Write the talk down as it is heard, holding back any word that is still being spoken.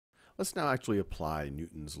Let's now actually apply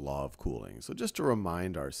Newton's law of cooling. So just to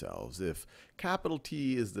remind ourselves, if capital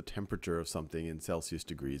T is the temperature of something in Celsius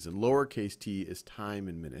degrees and lowercase t is time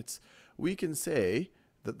in minutes, we can say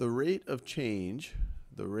that the rate of change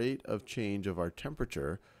of our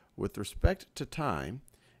temperature with respect to time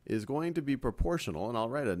is going to be proportional, and I'll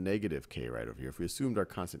write a negative k right over here. If we assumed our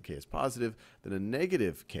constant k is positive, then a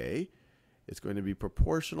negative k is going to be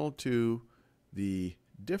proportional to the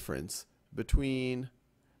difference between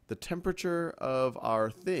the temperature of our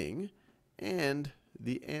thing and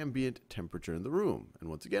the ambient temperature in the room. And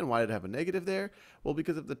once again, why did I have a negative there? Well,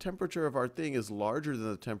 because if the temperature of our thing is larger than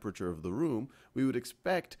the temperature of the room, we would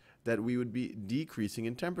expect that we would be decreasing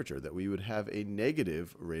in temperature, that we would have a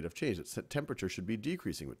negative rate of change, that temperature should be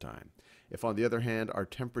decreasing with time. If, on the other hand, our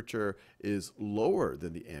temperature is lower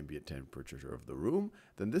than the ambient temperature of the room,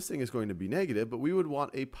 then this thing is going to be negative, but we would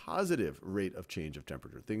want a positive rate of change of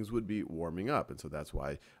temperature. Things would be warming up, and so that's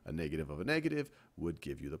why a negative of a negative would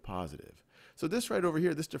give you the positive. So this right over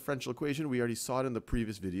here, this differential equation, we already saw it in the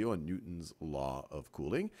previous video on Newton's law of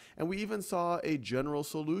cooling, and we even saw a general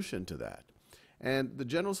solution to that. And the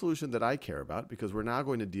general solution that I care about, because we're now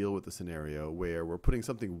going to deal with the scenario where we're putting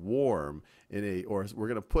something warm in or we're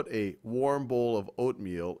going to put a warm bowl of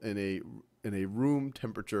oatmeal in a room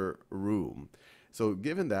temperature room. So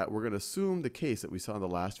given that, we're going to assume the case that we saw in the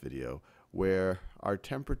last video where our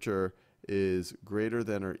temperature is greater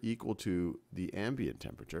than or equal to the ambient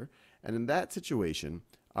temperature. And in that situation,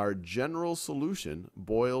 our general solution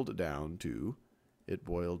boiled down to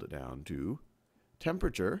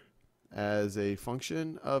temperature as a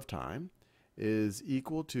function of time is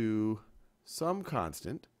equal to some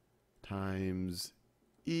constant times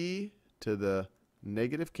e to the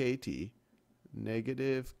negative kt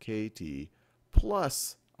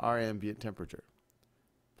plus our ambient temperature.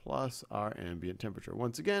 Once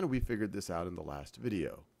again, we figured this out in the last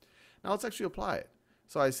video. Now let's actually apply it.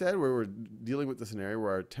 So I said we're dealing with the scenario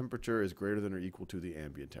where our temperature is greater than or equal to the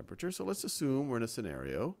ambient temperature. So let's assume we're in a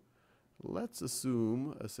scenario. Let's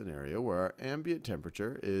assume a scenario where our ambient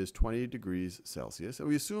temperature is 20 degrees Celsius. And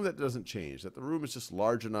we assume that doesn't change, that the room is just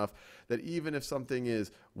large enough that even if something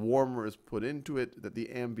is warmer is put into it, that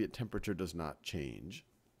the ambient temperature does not change.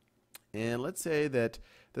 And let's say that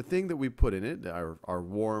the thing that we put in it, our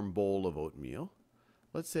warm bowl of oatmeal,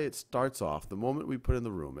 let's say it starts off, the moment we put in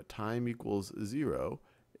the room at time equals 0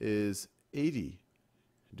 is 80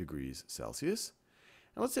 degrees Celsius.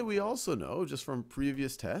 And let's say we also know, just from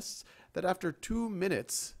previous tests, that after 2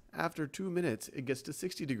 minutes, it gets to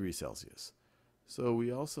 60 degrees Celsius. So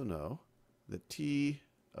we also know that T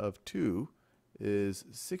of 2 is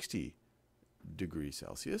 60 degrees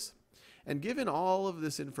Celsius. And given all of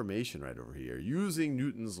this information right over here, using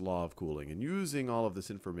Newton's law of cooling and using all of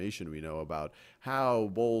this information we know about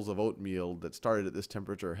how bowls of oatmeal that started at this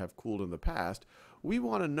temperature have cooled in the past, we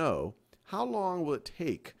want to know how long will it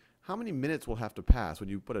take. How many minutes will have to pass when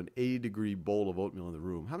you put an 80-degree bowl of oatmeal in the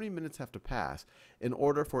room? How many minutes have to pass in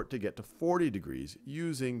order for it to get to 40 degrees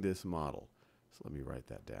using this model? So let me write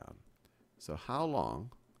that down. So how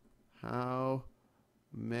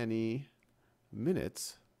many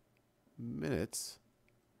minutes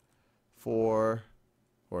for,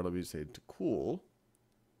 or let me say to cool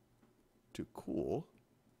to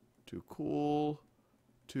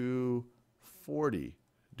 40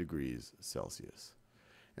 degrees Celsius.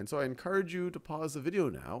 And so I encourage you to pause the video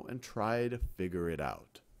now and try to figure it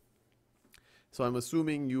out. So I'm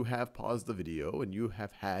assuming you have paused the video and you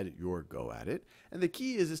have had your go at it. And the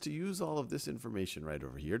key is to use all of this information right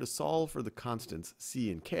over here to solve for the constants c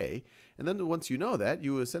and k. And then once you know that,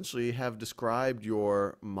 you essentially have described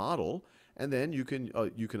your model, and then you can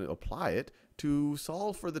apply it to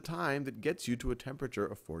solve for the time that gets you to a temperature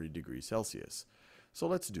of 40 degrees Celsius. So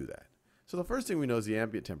let's do that. So the first thing we know is the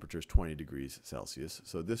ambient temperature is 20 degrees Celsius.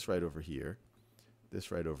 So this right over here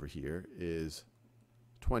is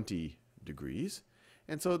 20 degrees.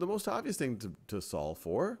 And so the most obvious thing to solve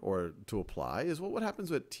for, or to apply, is what happens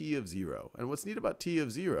with t of 0. And what's neat about t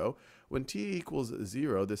of 0, when t equals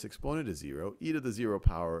 0, this exponent is 0, e to the 0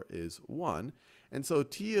 power is 1. And so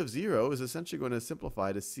t of 0 is essentially going to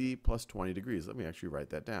simplify to c plus 20 degrees. Let me actually write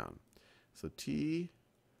that down. So t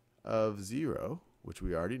of 0, which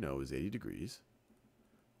we already know is 80 degrees.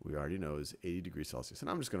 We already know is 80 degrees Celsius.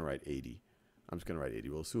 And I'm just going to write 80.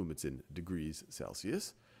 We'll assume it's in degrees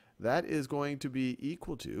Celsius. That is going to be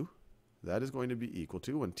equal to,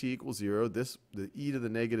 when t equals 0, the e to the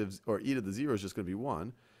negative, or e to the 0 is just going to be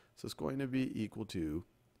 1. So it's going to be equal to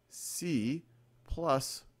c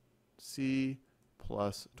plus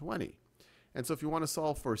 20. And so if you want to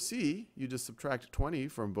solve for c, you just subtract 20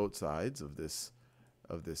 from both sides of this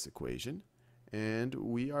equation. And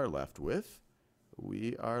we are left with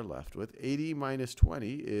 80 minus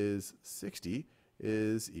 20 is 60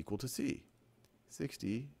 is equal to C.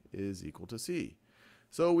 60 is equal to C.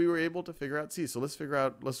 So we were able to figure out C. So let's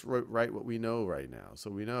write what we know right now. So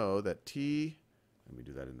we know that T, let me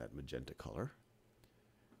do that in that magenta color.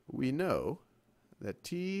 We know that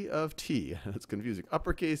T of T, that's confusing,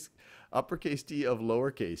 uppercase T of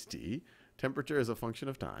lowercase t, temperature as a function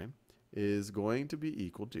of time, is going to be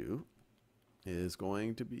equal to, let me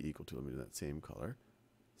do that same color,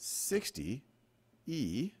 60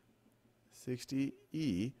 e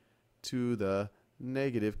to the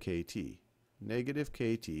negative kt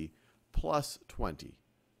plus 20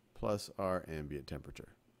 plus our ambient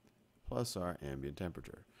temperature.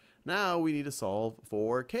 Now we need to solve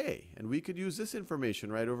for k, and we could use this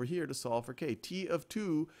information right over here to solve for k. T of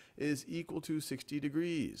 2 is equal to 60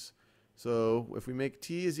 degrees. So if we make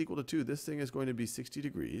t is equal to 2, this thing is going to be 60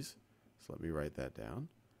 degrees. So let me write that down.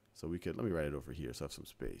 So let me write it over here so I have some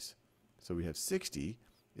space. So we have 60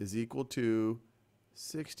 is equal to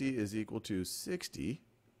 60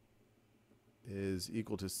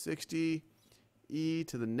 e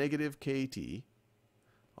to the negative kt.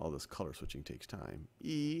 All this color switching takes time.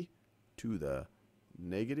 E to the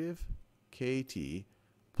negative kt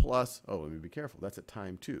plus, oh, let me be careful. That's at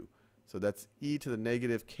time 2. So that's e to the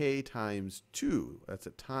negative k times 2. That's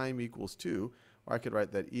at time equals 2. Or I could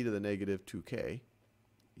write that e to the negative 2k.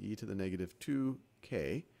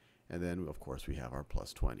 And then, of course, we have our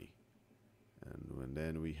plus 20. And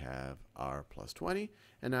then we have our plus 20.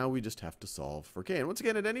 And now we just have to solve for k. And once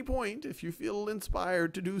again, at any point, if you feel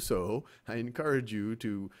inspired to do so, I encourage you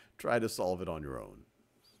to try to solve it on your own.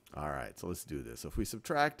 All right, so let's do this. If we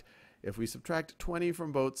subtract 20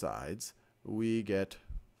 from both sides, we get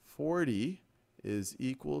 40 is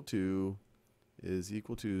equal to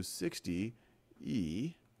 60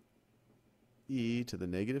 e to the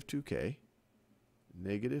negative 2k.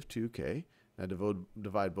 Now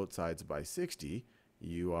divide both sides by 60.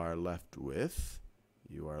 You are left with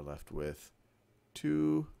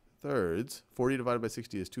 2/3. 40 divided by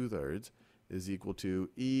 60 is 2/3 is equal to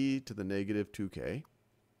e to the negative 2k.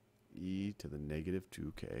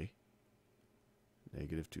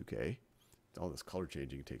 All this color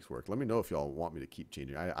changing takes work. Let me know if y'all want me to keep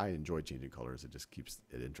changing. I enjoy changing colors. It just keeps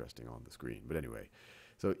it interesting on the screen. But anyway,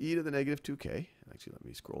 so e to the negative 2k. Actually, let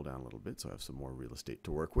me scroll down a little bit so I have some more real estate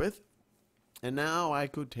to work with. And now I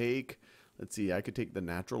could take, I could take the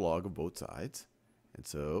natural log of both sides. And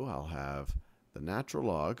so I'll have the natural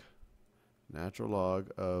log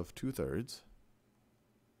of 2/3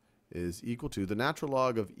 is equal to, the natural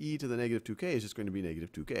log of e to the negative 2k is just going to be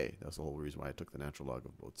negative 2k. That's the whole reason why I took the natural log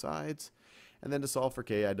of both sides. And then to solve for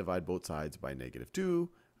k, I divide both sides by negative 2.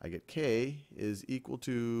 I get k is equal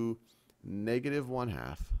to negative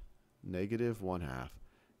 1/2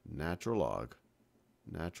 natural log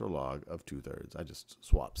of 2/3. I just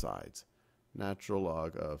swap sides. Natural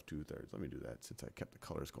log of 2/3. Let me do that since I kept the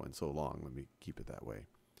colors going so long. Let me keep it that way.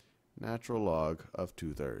 Natural log of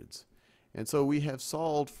 2/3. And so we have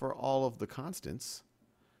solved for all of the constants.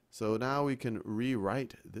 So now we can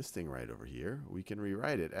rewrite this thing right over here. We can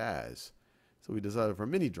rewrite it as, so we decided for a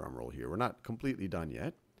mini drum roll here. We're not completely done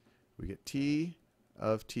yet. We get T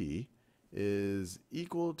of T is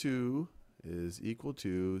equal to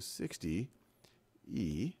 60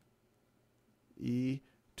 e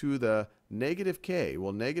to the negative k.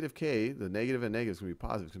 Well, negative k, the negative and negative is going to be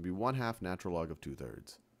positive. It's going to be 1/2 natural log of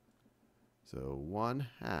 2/3. So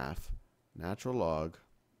 1/2 natural log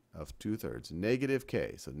of 2/3, negative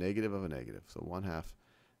k, so negative of a negative. So 1/2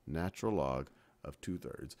 natural log of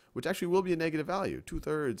 2/3, which actually will be a negative value.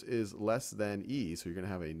 2/3 is less than e, so you're going to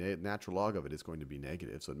have a natural log of it is going to be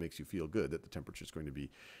negative. So it makes you feel good that the temperature is going to be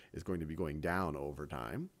going down over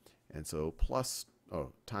time. And so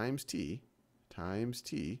times t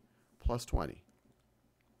plus 20.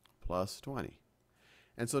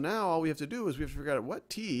 And so now all we have to do is we have to figure out what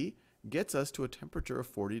t gets us to a temperature of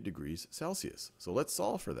 40 degrees Celsius. So let's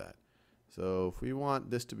solve for that. So if we want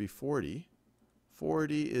this to be 40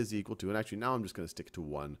 is equal to, and actually now I'm just going to stick to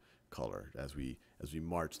one color as we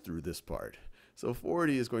march through this part. So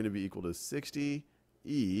 40 is going to be equal to 60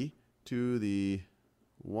 e to the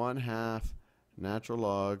 1/2 natural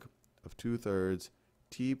log of 2/3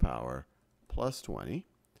 t power plus 20.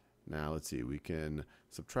 Now let's see, we can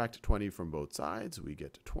subtract 20 from both sides. We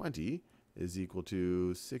get 20 is equal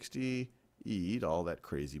to 60 e to all that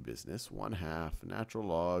crazy business, 1/2 natural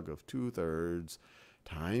log of 2/3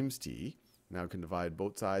 times t. Now we can divide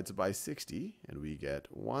both sides by 60, and we get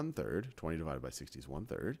 1/3. 20 divided by 60 is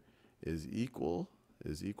 1/3, is equal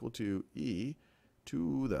to e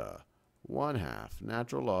to the 1/2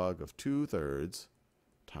 natural log of 2/3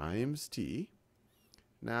 times t.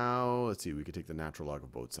 Now, let's see, we could take the natural log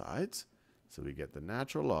of both sides. So we get the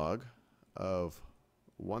natural log of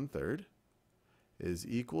 1/3 is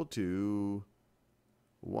equal to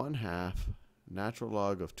 1/2 natural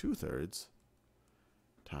log of 2/3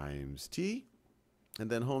 times t. And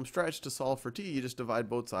then home stretch, to solve for t, you just divide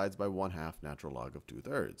both sides by 1/2 natural log of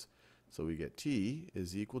 2/3. So we get t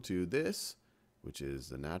is equal to this, which is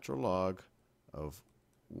the natural log of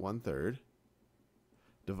 1/3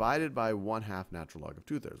 divided by 1/2 natural log of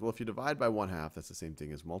 2/3. Well, if you divide by 1/2, that's the same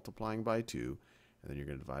thing as multiplying by 2. And then you're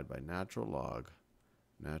going to divide by natural log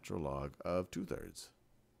of 2/3.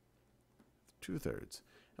 2/3.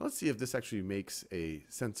 Now let's see if this actually makes a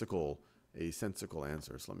sensical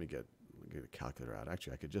answer. So let me get a calculator out.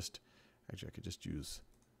 Actually, I could just use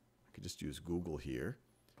Google here.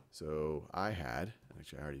 So I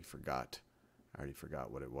already forgot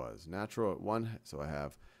what it was. So I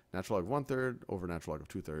have natural log of 1/3 over natural log of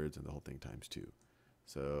 2/3 and the whole thing times 2.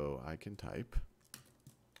 So I can type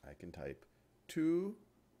 2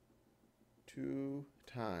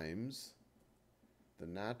 times the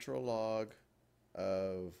natural log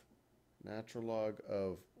of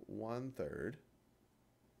 1/3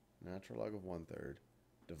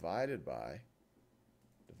 divided by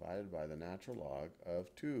the natural log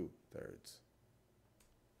of 2/3.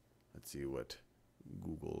 Let's see what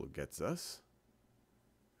Google gets us.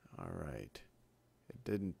 All right. It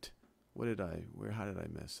didn't. How did I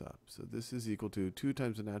mess up? So this is equal to 2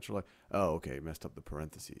 times the natural log. Oh, okay, messed up the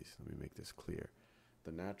parentheses. Let me make this clear.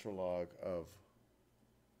 The natural log of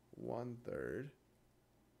 1/3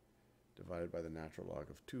 divided by the natural log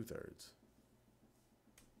of 2/3.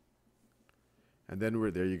 And then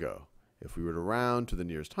there you go. If we were to round to the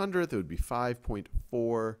nearest hundredth, it would be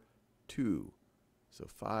 5.42. So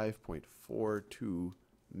 5.42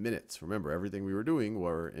 minutes. Remember, everything we were doing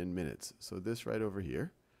were in minutes. So this right over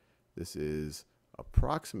here, this is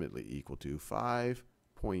approximately equal to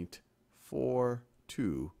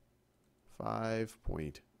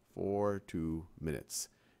 5.42 minutes.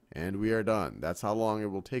 And we are done. That's how long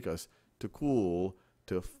it will take us to cool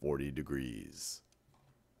to 40 degrees.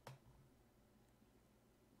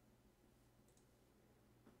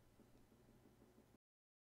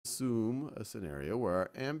 Assume a scenario where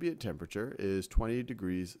our ambient temperature is 20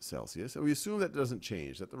 degrees Celsius, and we assume that doesn't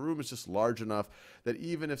change, that the room is just large enough that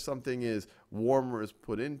even if something is warmer is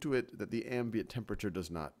put into it, that the ambient temperature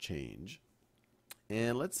does not change.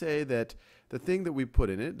 And let's say that the thing that we put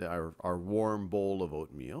in it, our warm bowl of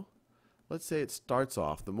oatmeal, let's say it starts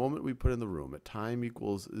off, the moment we put in the room at time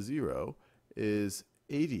equals 0 is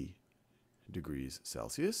 80 degrees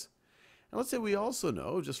Celsius. And let's say we also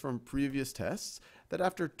know, just from previous tests, that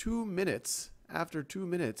after 2 minutes,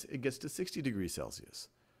 it gets to 60 degrees Celsius.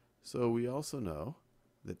 So we also know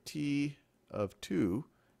that T of 2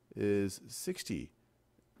 is 60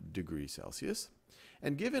 degrees Celsius.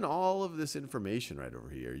 And given all of this information right over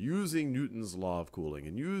here, using Newton's law of cooling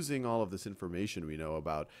and using all of this information we know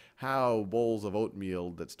about how bowls of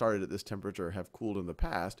oatmeal that started at this temperature have cooled in the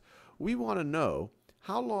past, we want to know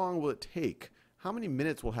how long will it take. How many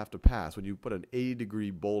minutes will have to pass when you put an 80-degree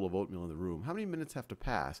bowl of oatmeal in the room? How many minutes have to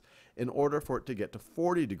pass in order for it to get to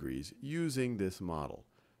 40 degrees using this model?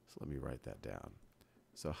 So let me write that down.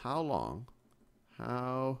 So how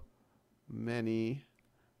many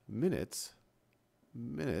minutes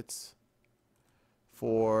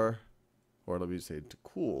for, or let me say to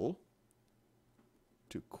cool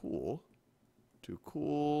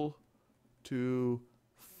to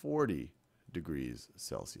 40 degrees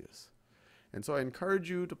Celsius. And so I encourage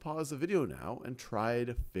you to pause the video now and try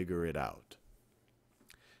to figure it out.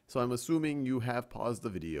 So I'm assuming you have paused the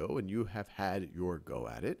video and you have had your go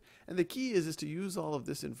at it. And the key is to use all of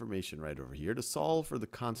this information right over here to solve for the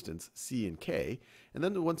constants C and K. And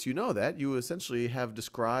then once you know that, you essentially have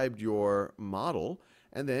described your model,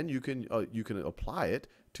 and then you can apply it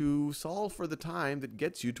to solve for the time that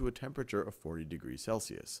gets you to a temperature of 40 degrees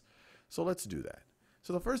Celsius. So let's do that.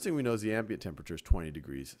 So the first thing we know is the ambient temperature is 20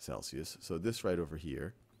 degrees Celsius. So this right over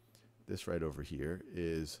here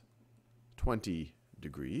is 20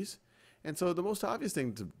 degrees. And so the most obvious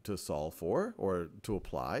thing to solve for, or to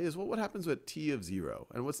apply, is, well, what happens with T of 0?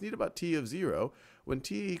 And what's neat about T of 0, when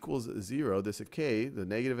T equals 0, this K, the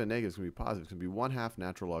negative and negative is going to be positive. It's going to be 1/2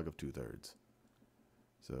 natural log of 2/3.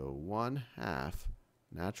 So 1/2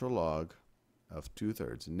 natural log of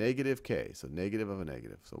 2/3, negative K, so negative of a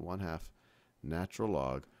negative. So 1/2 natural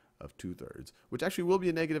log of 2/3, which actually will be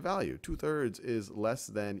a negative value. 2/3 is less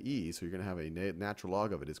than E, so you're going to have a natural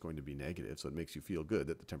log of it is going to be negative, so it makes you feel good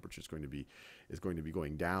that the temperature is going to be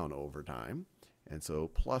going down over time. And so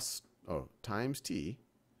times t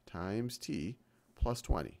plus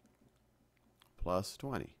 20. Plus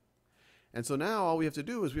 20. And so now all we have to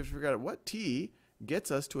do is we have to figure out what T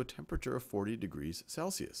gets us to a temperature of 40 degrees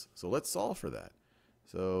Celsius. So let's solve for that.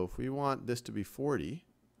 So if we want this to be 40,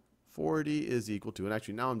 40 is equal to, and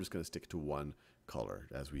actually now I'm just going to stick to one color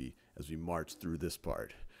as we march through this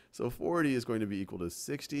part. So 40 is going to be equal to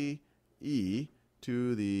 60 e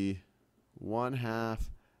to the 1/2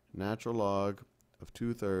 natural log of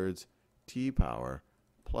 2/3 t power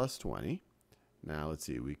plus 20. Now let's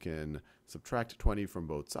see, we can subtract 20 from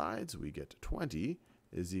both sides. We get 20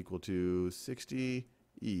 is equal to 60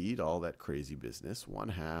 e to all that crazy business,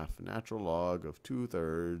 1/2 natural log of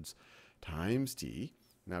 2/3 times t.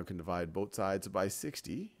 Now we can divide both sides by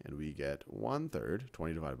 60, and we get 1/3.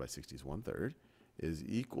 20 divided by 60 is 1/3, is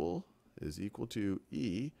equal to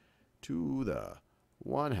e to the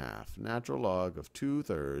 1/2 natural log of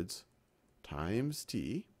 2/3 times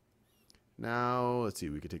t. Now, let's see,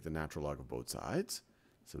 we could take the natural log of both sides.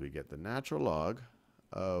 So we get the natural log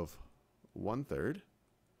of 1/3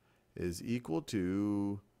 is equal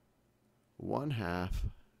to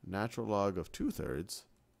 1/2 natural log of 2/3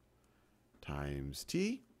 times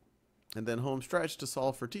t. And then home stretch, to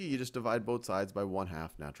solve for t, you just divide both sides by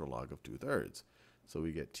 1/2 natural log of 2/3. So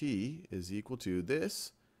we get t is equal to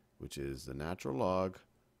this, which is the natural log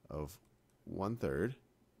of 1/3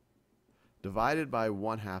 divided by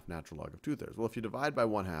 1/2 natural log of 2/3. Well, if you divide by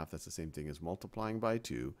 1/2, that's the same thing as multiplying by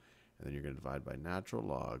 2. And then you're going to divide by natural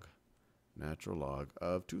log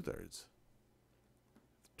of 2/3.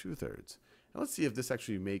 2/3. Now let's see if this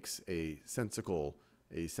actually makes a sensical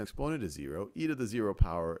exponent is 0. E to the 0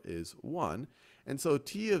 power is 1. And so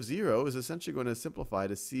t of 0 is essentially going to simplify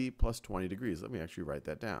to c plus 20 degrees. Let me actually write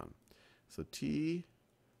that down. So t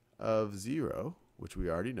of 0, which we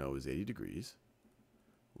already know is 80 degrees.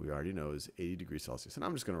 We already know is 80 degrees Celsius. And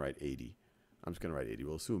I'm just going to write 80. I'm just going to write 80.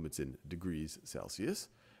 We'll assume it's in degrees Celsius.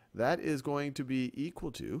 That is going to be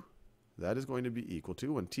equal to,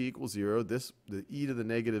 when t equals 0, the e to the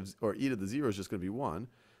negative, or e to the 0 is just going to be 1.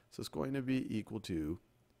 So it's going to be equal to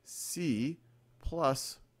c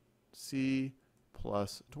plus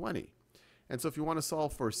 20. And so if you want to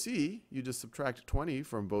solve for c, you just subtract 20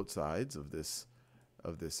 from both sides of this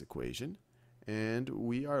equation. And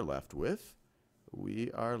we are left with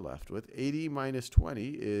 80 minus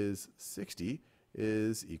 20 is 60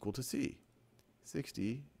 is equal to c.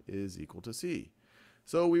 60 is equal to c.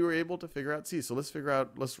 So we were able to figure out c. So let's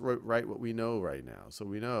write what we know right now. So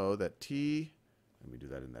we know that t, let me do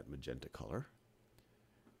that in that magenta color.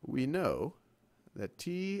 We know that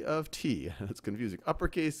t of t, that's confusing,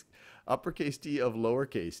 uppercase t of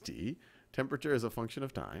lowercase t, temperature as a function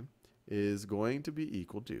of time, is going to be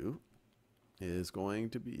equal to, let me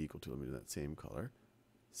do that same color,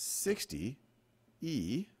 60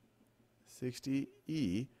 e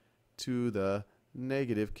to the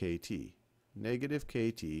negative kt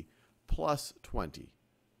plus 20,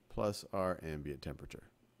 plus our ambient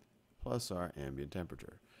temperature.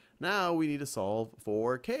 Now we need to solve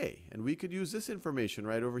for k, and we could use this information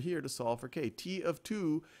right over here to solve for k. T of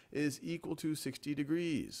 2 is equal to 60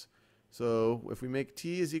 degrees. So if we make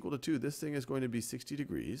t is equal to 2, this thing is going to be 60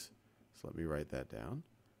 degrees. So let me write that down.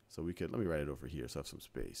 So let me write it over here so I have some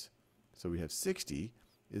space. So we have 60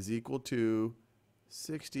 is equal to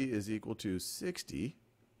 60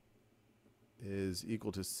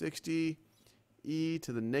 e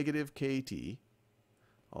to the negative kt.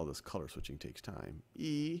 All this color switching takes time.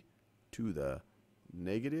 E to the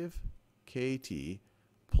negative kt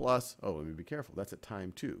plus, let me be careful, that's at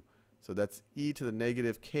time 2. So that's e to the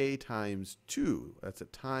negative k times 2. That's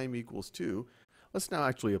at time equals 2. Let's now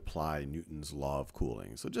actually apply Newton's law of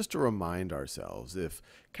cooling. So just to remind ourselves, if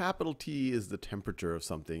capital T is the temperature of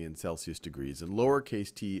something in Celsius degrees and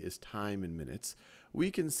lowercase t is time in minutes,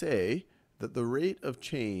 we can say that the rate of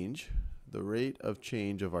change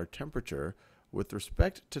of our temperature with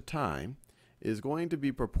respect to time is going to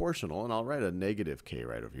be proportional, and I'll write a negative k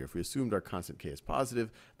right over here. If we assumed our constant k is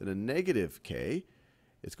positive, then a negative k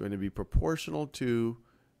is going to be proportional to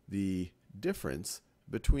the difference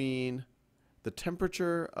between the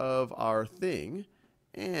temperature of our thing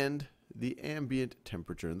and the ambient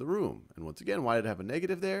temperature in the room. And once again, why did it have a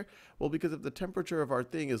negative there? Well, because if the temperature of our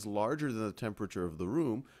thing is larger than the temperature of the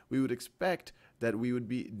room, we would expect that we would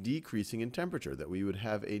be decreasing in temperature, that we would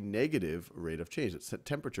have a negative rate of change, that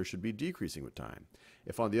temperature should be decreasing with time.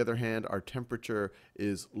 If, on the other hand, our temperature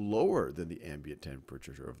is lower than the ambient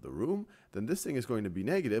temperature of the room, then this thing is going to be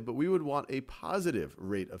negative, but we would want a positive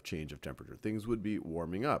rate of change of temperature. Things would be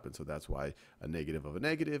warming up, and so that's why a negative of a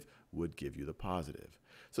negative would give you the positive.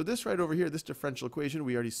 So this right over here, this differential equation,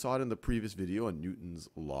 we already saw it in the previous video on Newton's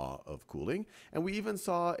law of cooling, and we even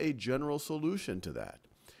saw a general solution to that.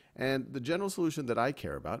 And the general solution that I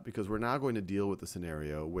care about, because we're now going to deal with the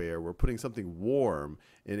scenario where we're putting something warm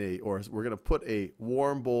or we're going to put a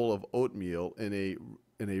warm bowl of oatmeal in a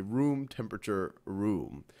room temperature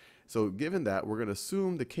room. So given that, we're going to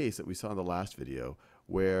assume the case that we saw in the last video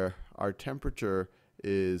where our temperature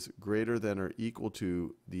is greater than or equal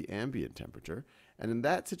to the ambient temperature. And in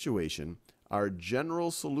that situation, our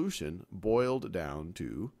general solution boiled down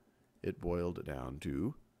to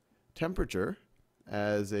temperature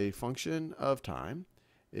as a function of time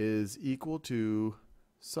is equal to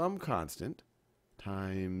some constant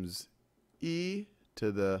times e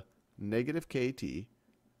to the negative kT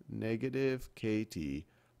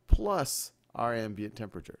plus our ambient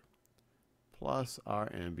temperature. Once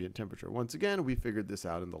again, we figured this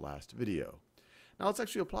out in the last video. Now let's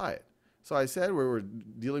actually apply it. So I said we're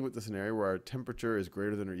dealing with the scenario where our temperature is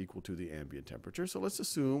greater than or equal to the ambient temperature. So let's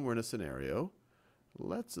assume we're in a scenario.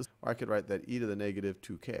 Or I could write that e to the negative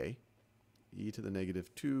 2k,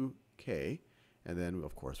 and then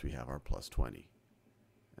of course we have our plus 20.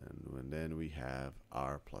 And then we have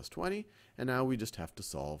our plus 20, and now we just have to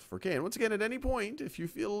solve for k. And once again, at any point, if you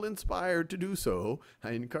feel inspired to do so,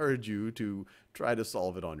 I encourage you to try to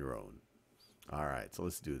solve it on your own. All right, so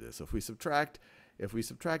let's do this. So if we subtract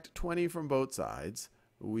 20 from both sides,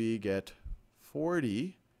 we get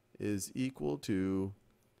 40 is equal to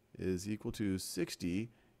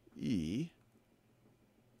 60 e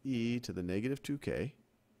to the negative 2k.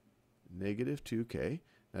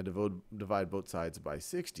 Now divide both sides by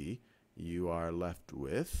 60. You are left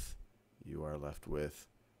with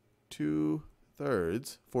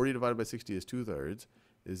 2/3. 40 divided by 60 is 2/3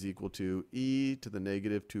 is equal to e to the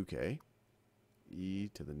negative 2k.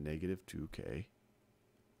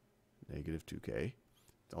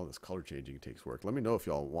 All this color changing takes work. Let me know if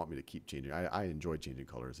y'all want me to keep changing. I enjoy changing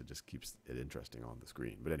colors. It just keeps it interesting on the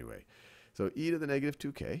screen. But anyway, so e to the negative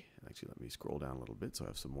 2k. Actually, let me scroll down a little bit so I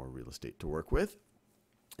have some more real estate to work with.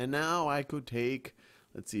 And now I could take,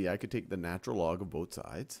 I could take the natural log of both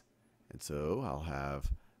sides. And so I'll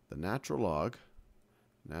have the natural log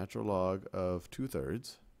of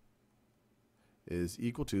 2/3 is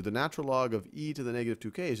equal to, the natural log of e to the negative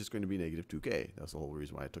 2k is just going to be negative 2k. That's the whole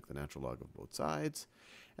reason why I took the natural log of both sides.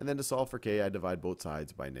 And then to solve for k, I divide both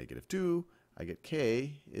sides by negative 2. I get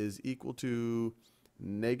k is equal to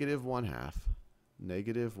negative 1/2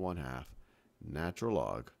 natural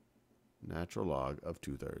log of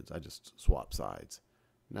 2/3. I just swap sides.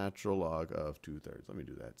 Natural log of 2/3. Let me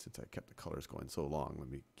do that since I kept the colors going so long. Let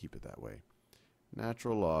me keep it that way.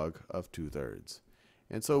 Natural log of 2/3.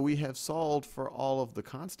 And so we have solved for all of the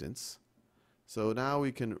constants. So now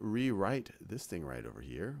we can rewrite this thing right over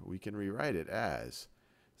here. We can rewrite it as,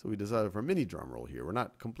 so we decided for a mini drum roll here. We're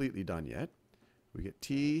not completely done yet. We get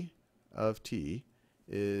t of t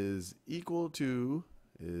is equal to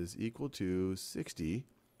 60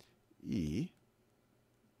 e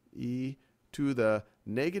to the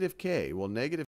negative k. Well, negative